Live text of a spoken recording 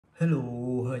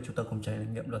Hello, hơi chúng ta cùng trải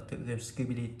nghiệm luật tự game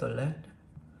Skibidi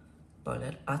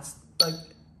Toilet at Stake.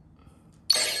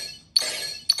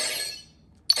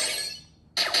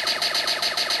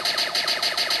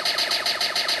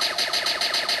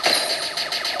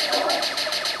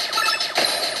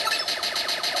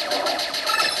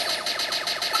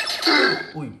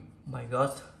 Ui, my god.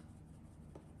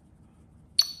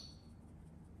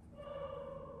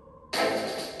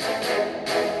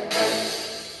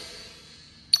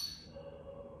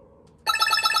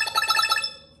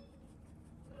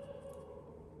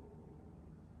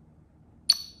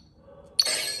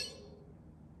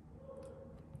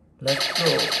 Let's go.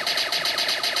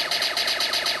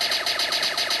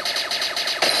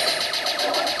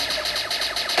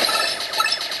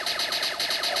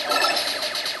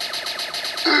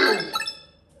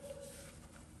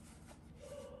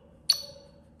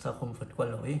 Sao không vượt qua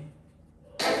lối?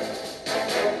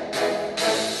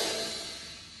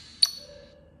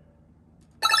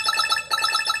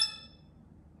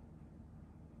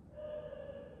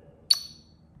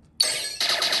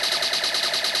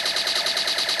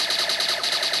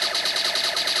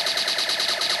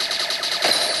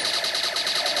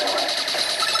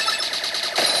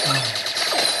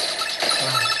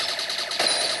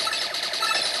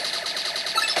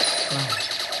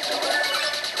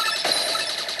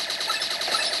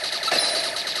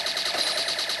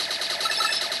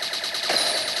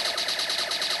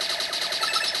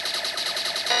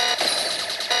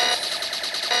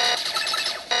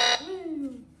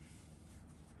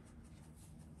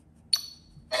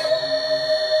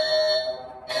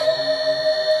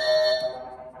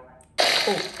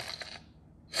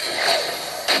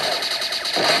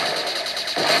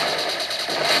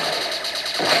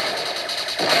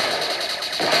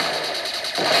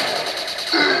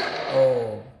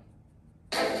 Oh.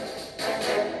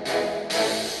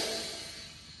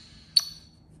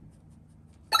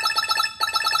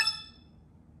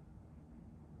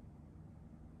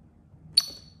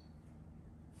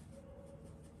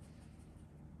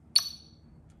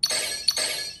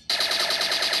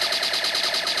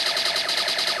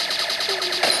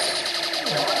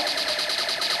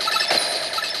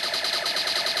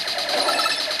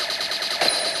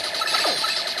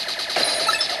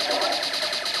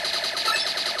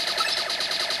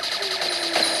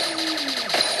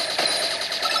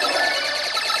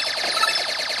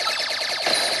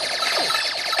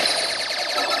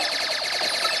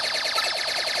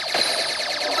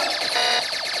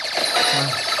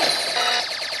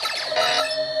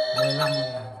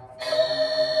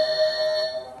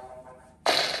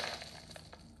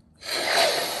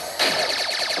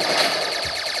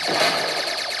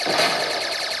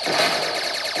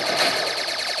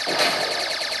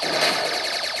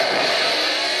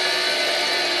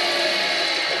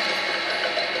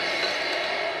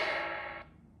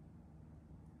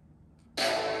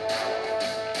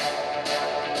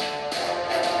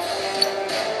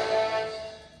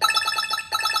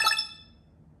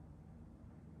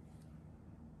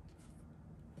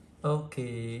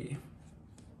 Okay.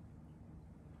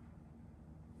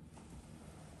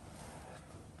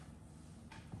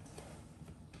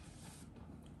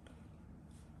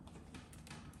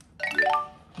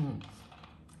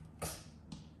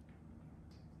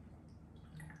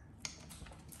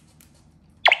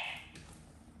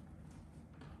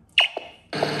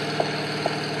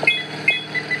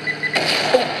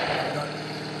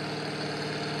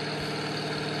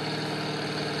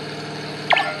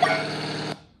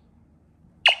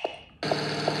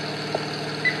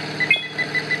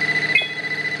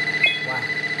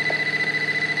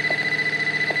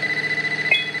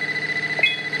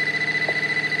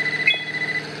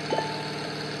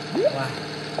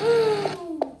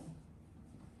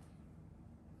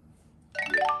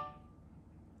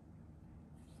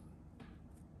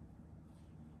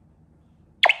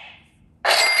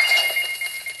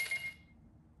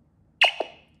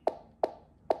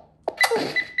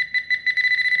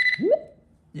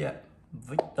 Yeah,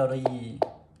 victory.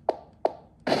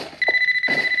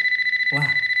 Wow.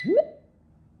 Woo.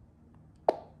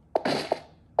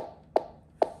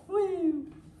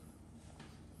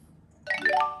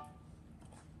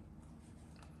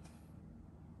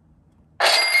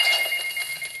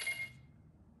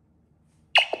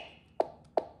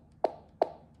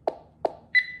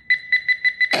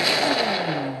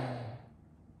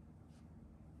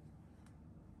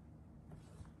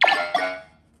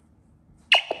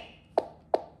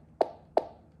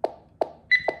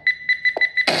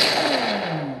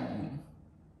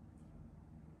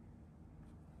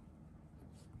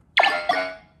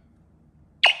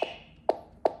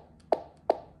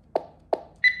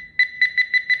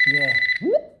 Yeah.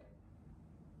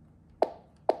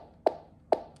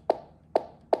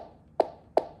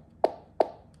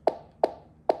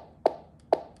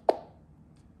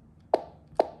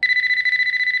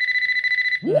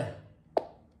 Yeah.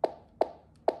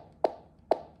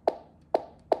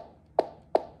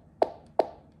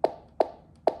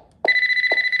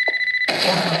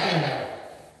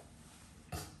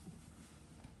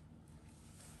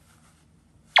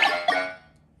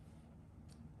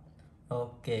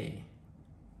 Okay.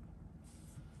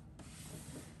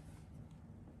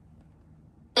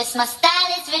 Cause my style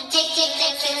is ridiculous.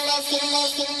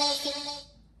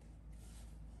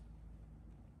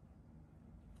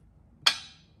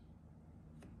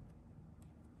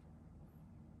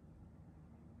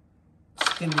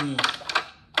 Skibidi.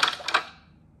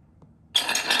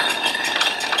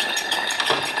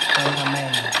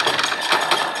 Cameraman.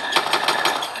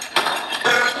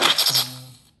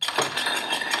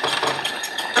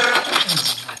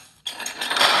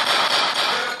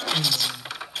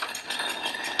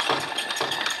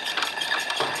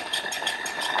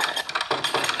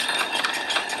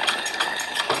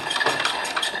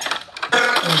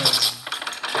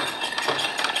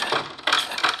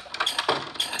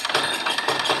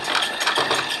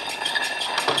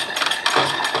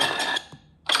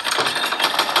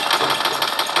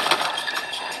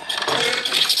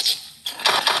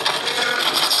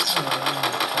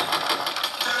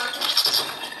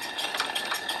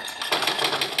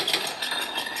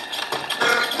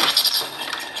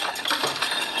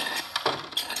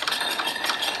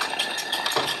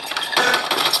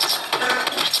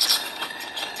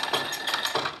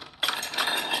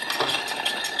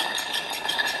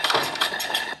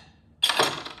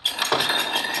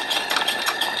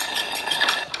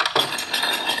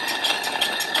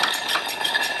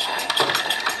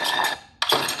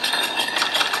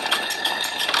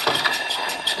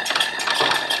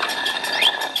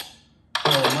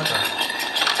 Mất rồi.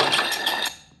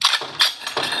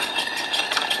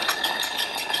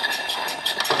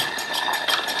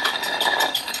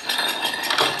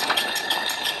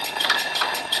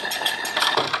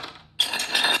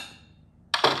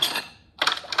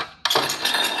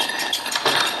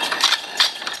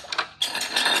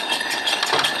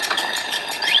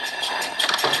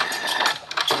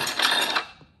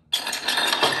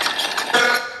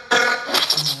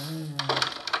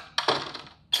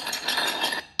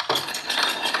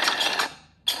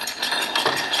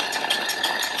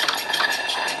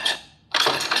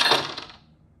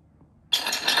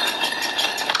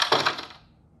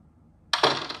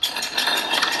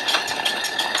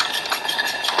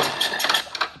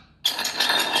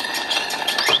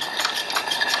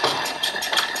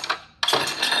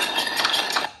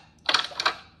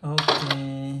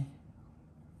 Okay.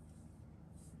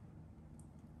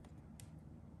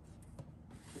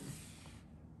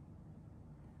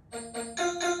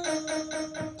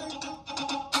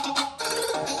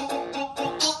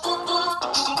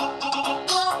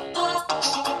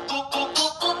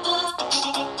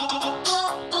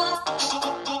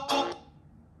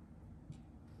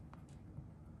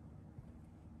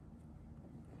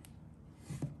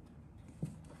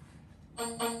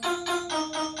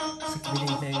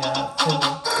 Skibidi thì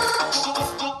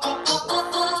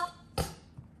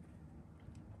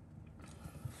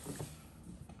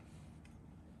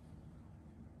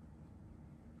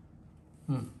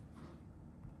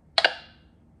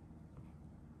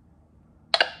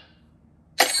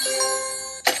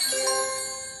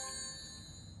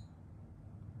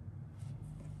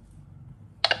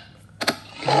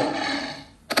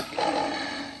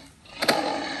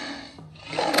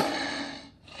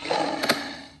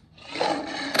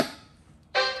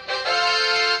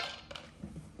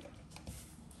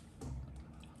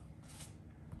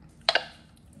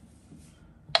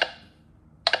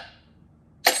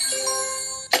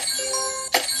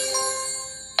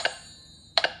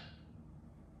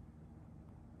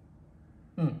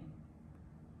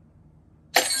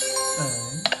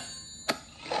Đấy.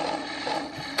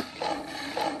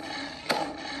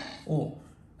 Ồ,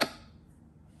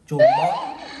 chùm bóp.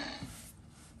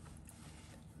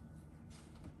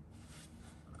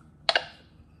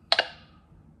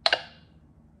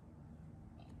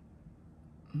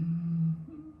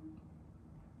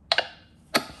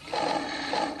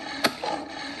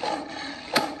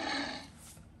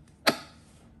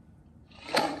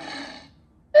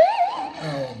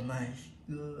 Oh my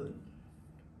god.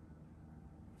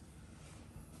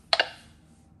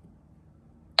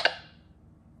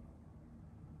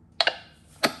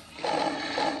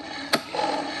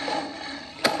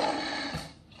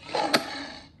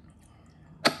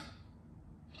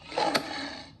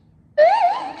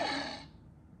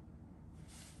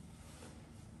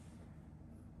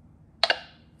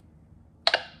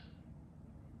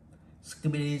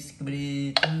 Skibidi,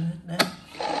 skibidi, toilet đấy.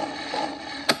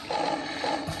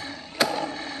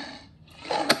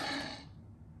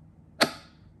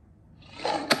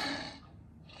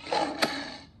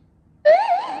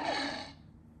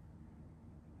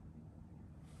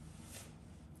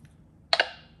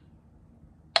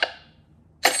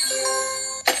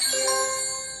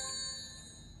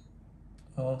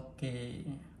 Ok,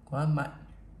 quá mạnh.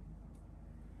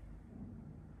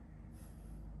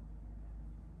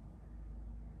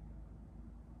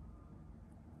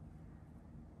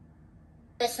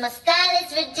 Cause my style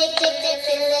is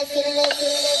ridiculous.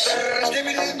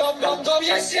 Skibidi dum dum dum,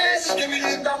 yes yes.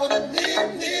 Skibidi dum dum dim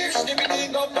dim. Skibidi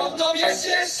dum dum dum, yes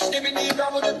yes. Skibidi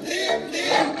dum dum dim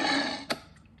dim.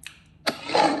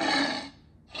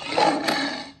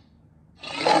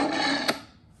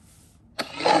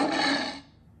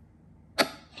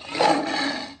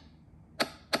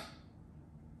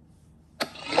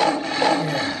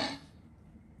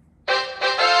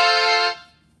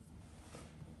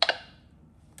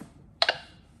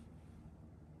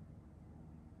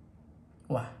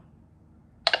 Wow.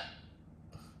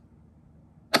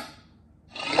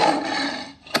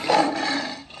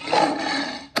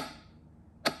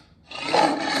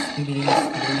 Skibidi,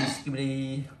 skibidi,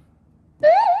 skibidi.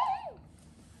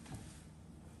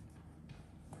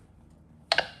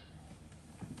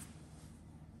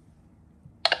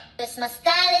 Cause my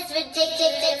style is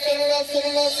ridiculous.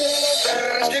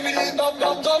 Skibidi dum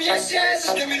dum dum, yes yes.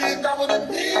 Skibidi dum dum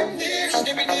dim dim.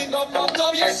 Skibidi dum dum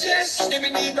dum, yes yes.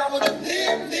 Skibidi dum dum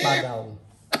dim dim. Bắt đầu.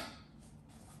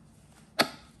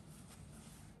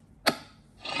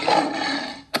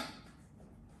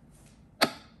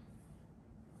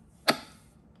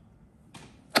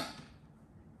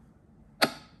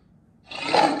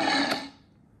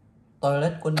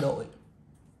 Toilet quân đội.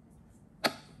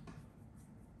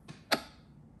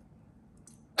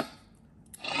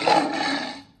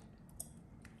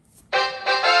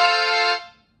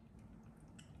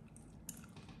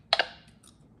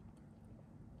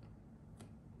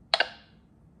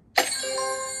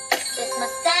 Cause my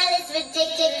style is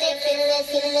ridiculous.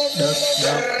 Được,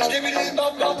 được. Skibidi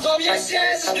dum dum dum, yes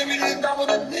yes. Skibidi dum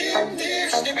dum dim dim.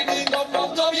 Skibidi dum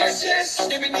dum dum, yes yes.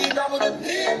 Skibidi dum dum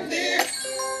dim dim.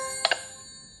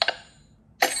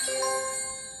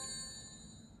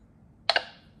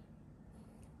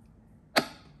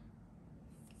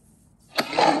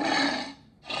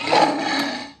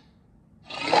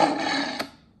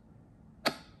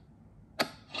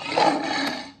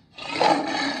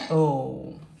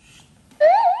 Oh.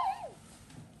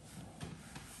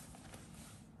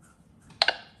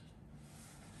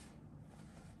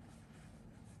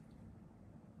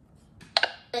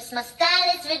 Cause my style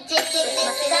is ridiculous.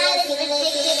 My style is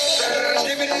ridiculous.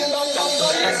 Skibidi dum dum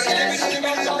dum, yes yes.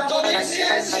 Skibidi dum dum, yes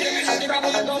yes.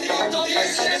 Skibidi dum dum dum,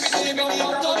 yes yes. Skibidi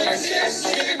dum dum, yes yes.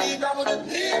 Skibidi dum dum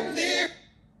dim dim.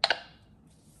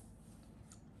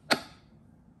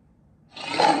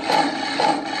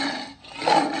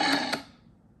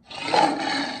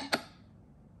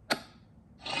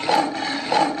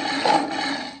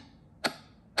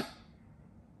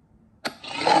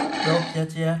 Được, chết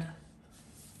chết.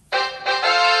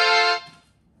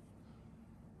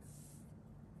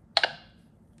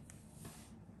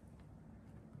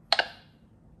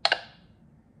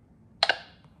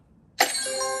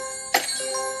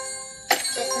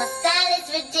 Cause my style is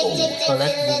ridiculous.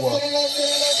 Toilet vua.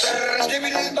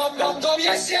 Skibidi dum dum dum,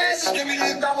 yes yes. Skibidi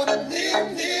dum dum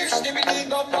dim dim. Skibidi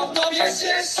dum dum dum, yes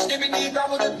yes. Skibidi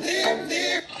dum dum dim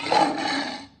dim.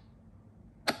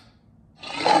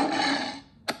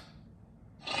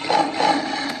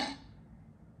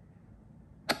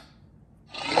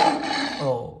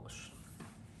 Oh.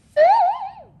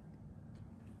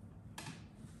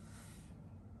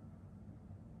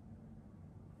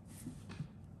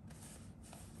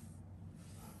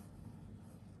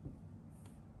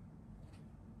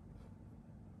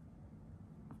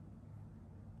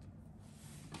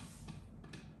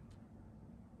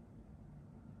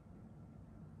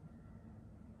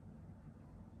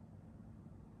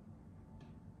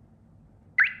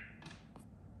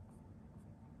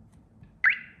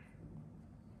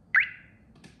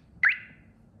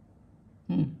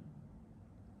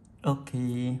 Ok.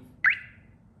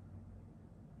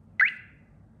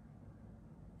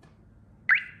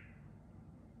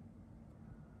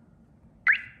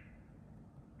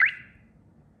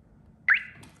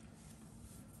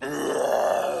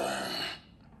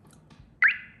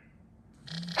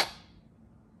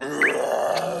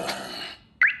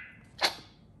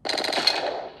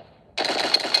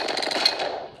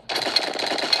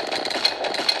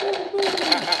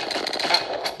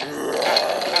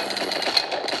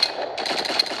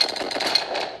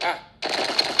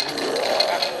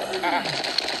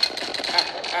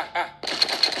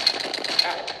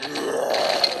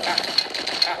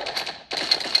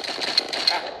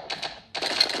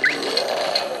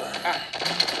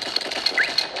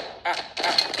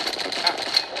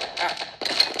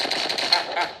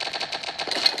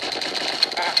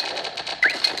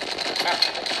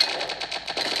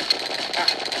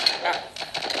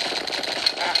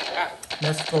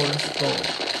 Let's go, let's go.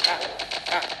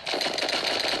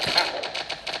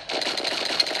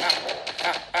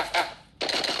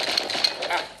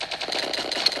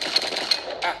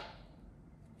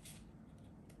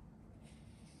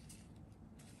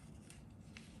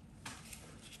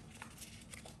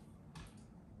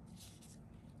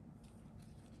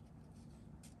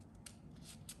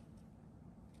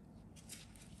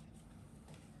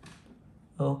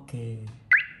 Okay.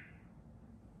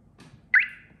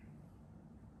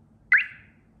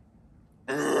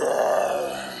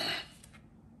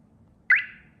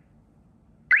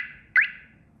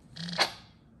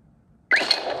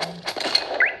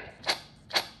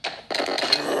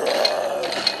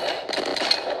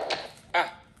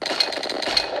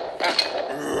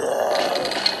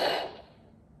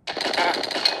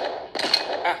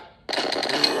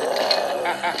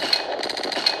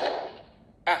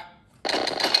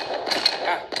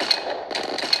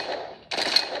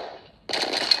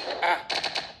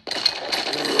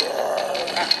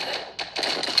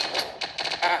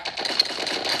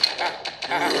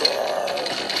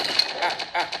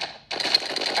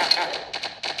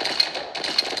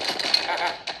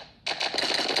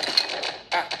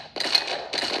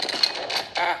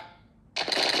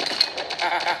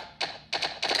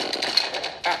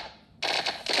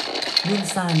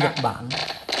 Pizza Nhật Bản.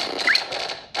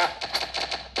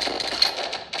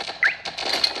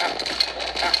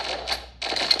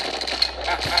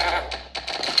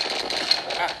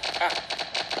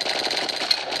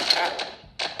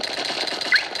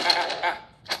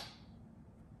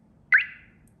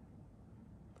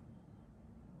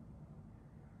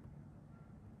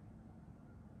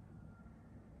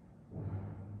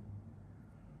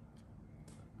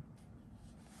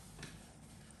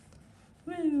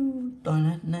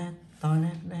 Toilet net,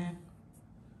 toilet net.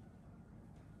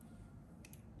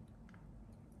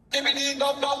 Skibidi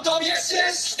dum dum dum, yes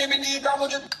yes. Skibidi dum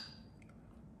dum.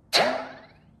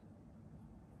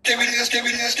 Skibidi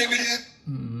skibidi skibidi.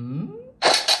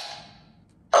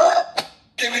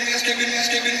 Skibidi skibidi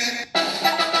skibidi.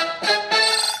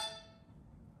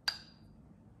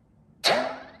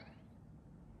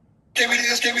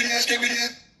 Skibidi skibidi skibidi.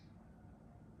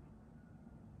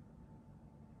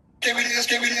 Skibidi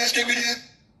skibidi skibidi.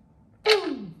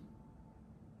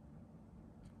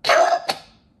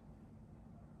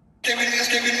 Skibidi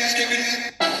skibidi skibidi.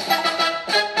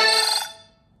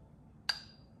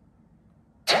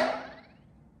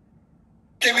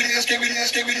 Skibidi skibidi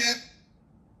skibidi.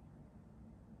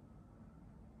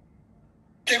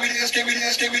 Skibidi skibidi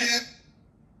skibidi.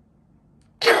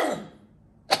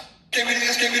 Skibidi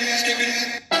skibidi skibidi.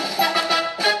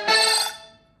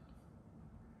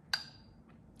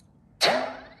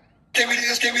 Skibidi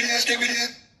skibidi skibidi.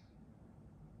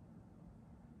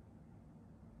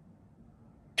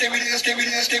 Skibidi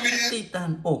skibidi skibidi.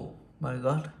 Titan. Oh my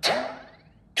god.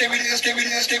 Skibidi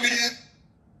skibidi skibidi.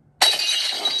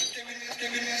 Skibidi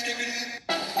skibidi skibidi.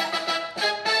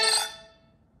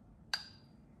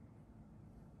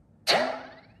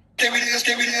 Skibidi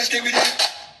skibidi skibidi.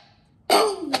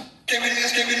 Skibidi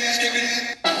skibidi skibidi.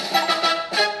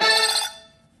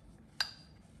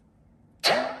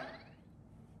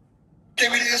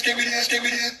 Skibidi skibidi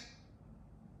skibidi.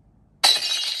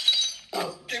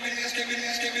 Skibidi skibidi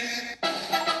skibidi.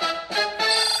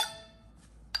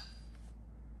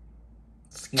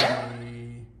 Skibidi.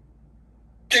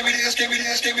 Skibidi skibidi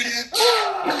skibidi.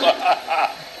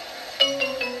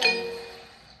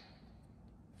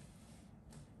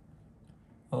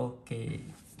 Okay.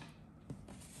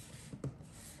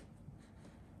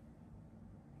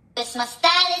 This my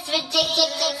style is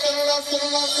ridiculous.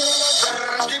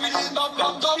 Skibidi dum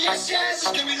dum dum, yes yes.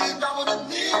 Skibidi dum dum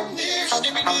dum,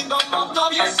 skibidi dum dum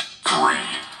dum, yes. 3,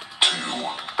 2,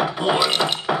 1, go.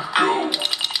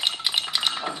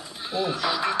 Oh.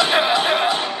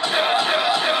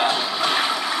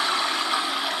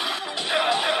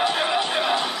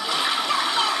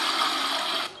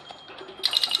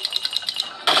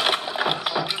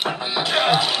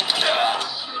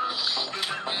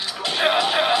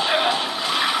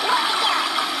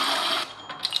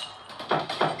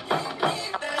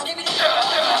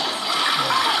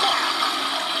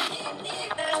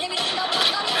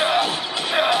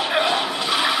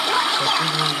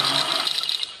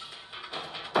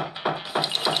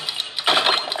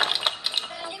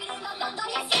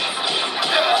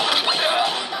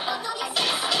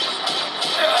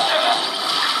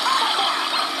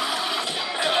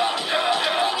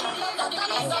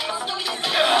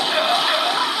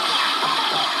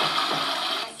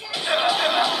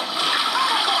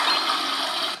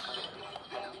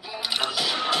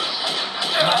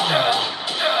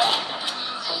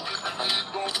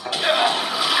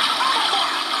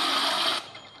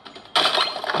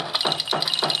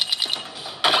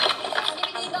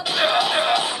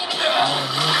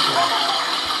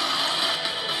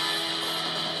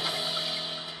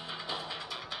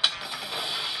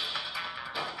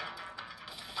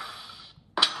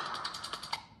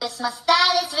 Yes, my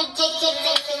style is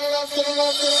ridiculous.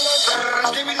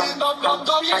 Skibidi dum dum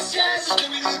dum, yes yes.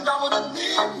 Skibidi dum dum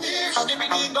dum,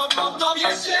 skibidi dum dum dum,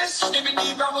 yes yes.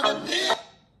 Skibidi dum dum dum.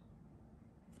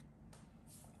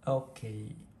 Ok.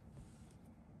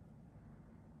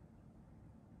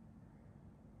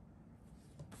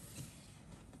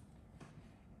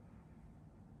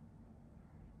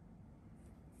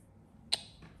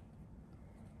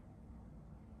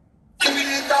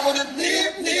 Skibidi dum dum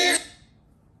dum.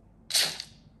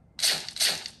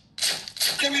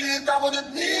 Skibidi dum dum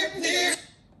dum.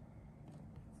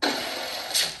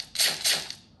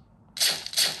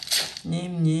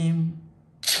 Nhím nhím.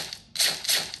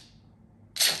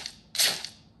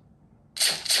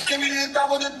 Skibidi dum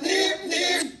dum dum.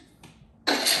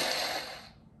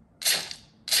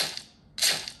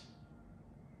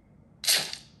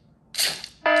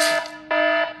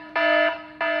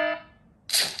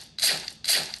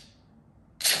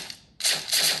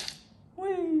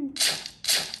 Ui.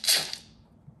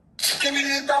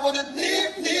 Skibidi dum dum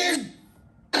dum.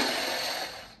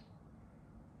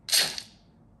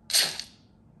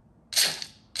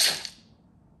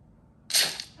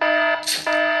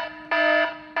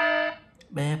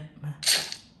 Bẹp.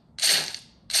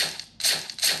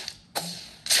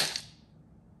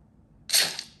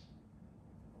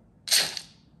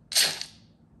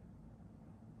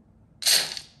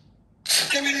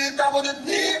 Skibidi dum dum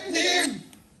dum.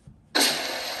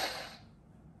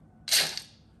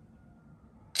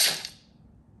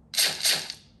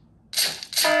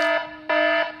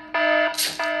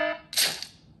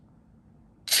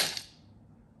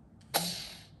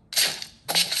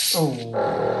 Ồ.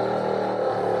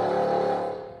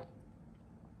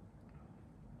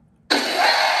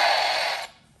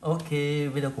 Ok,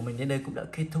 video của mình đến đây cũng đã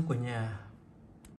kết thúc rồi nha.